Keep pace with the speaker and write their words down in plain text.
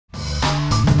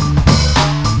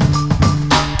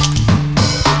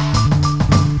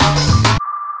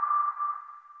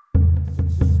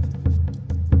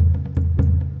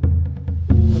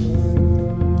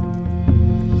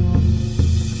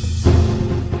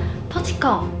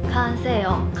根、慣性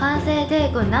音、慣性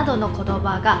定群などの言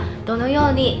葉がどのよ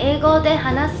うに英語で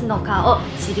話すのかを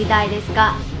知りたいです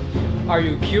か？ Are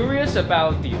you curious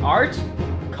about the art,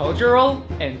 cultural,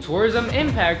 and tourism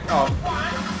impact of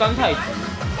三太子、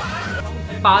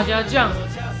八家将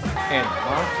and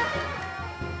Mark?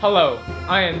 Hello,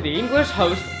 I am the English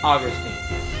host, Augustine.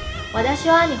 私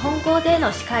は日本語で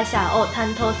の司会者を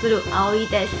担当する葵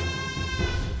です。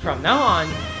From now on,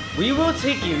 we will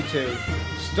take you to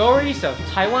stories of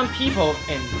Taiwan people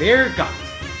and their gods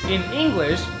in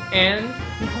English and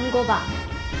日本語版。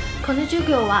この授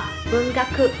業は文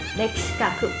学、歴史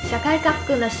学、社会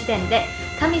学の視点で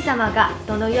神様が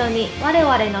どのように我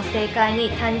々の世界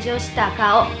に誕生した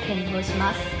かを検討し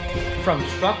ます。From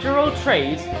structural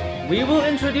traits, we will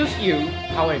introduce you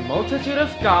how a multitude of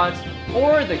gods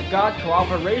or the God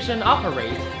cooperation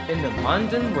operates in the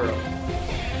mundane world.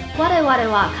 我々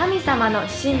は神様の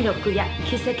神力や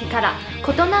奇跡から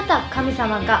異なった神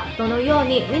様がどのよう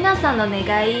に皆さんの願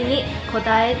いに応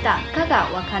えたかが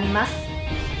わかります。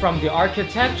From the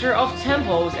architecture of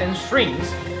temples and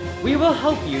shrines, we will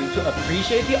help you to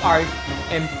appreciate the art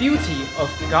and beauty of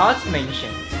God's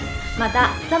mansions. また、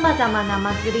さまざまな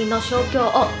祭りの象徴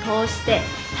を通して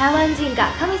台湾人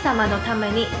が神様のため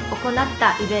に行っ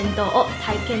たイベントを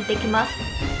体験できます。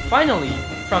Finally,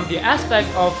 from the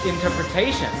aspect of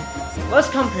interpretation, let's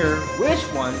compare which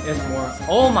one is more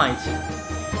almighty,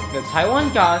 the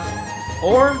Taiwan gods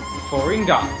or foreign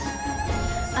gods.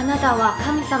 あなたは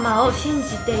神様を信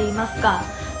じていますか？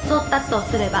そうだと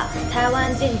すれば、台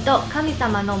湾人と神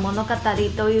様の物語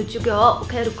という授業を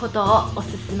受けることをお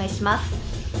勧めします。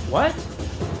What?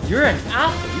 You're an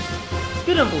athlete?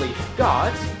 You don't believe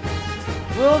gods?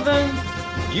 Well then,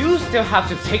 you still have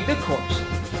to take the course.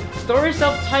 Stories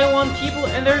of Taiwan people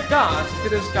and their gods to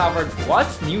discover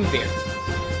what's new there.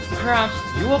 Perhaps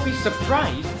you will be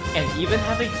surprised and even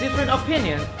have a different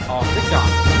opinion of the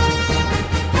gods.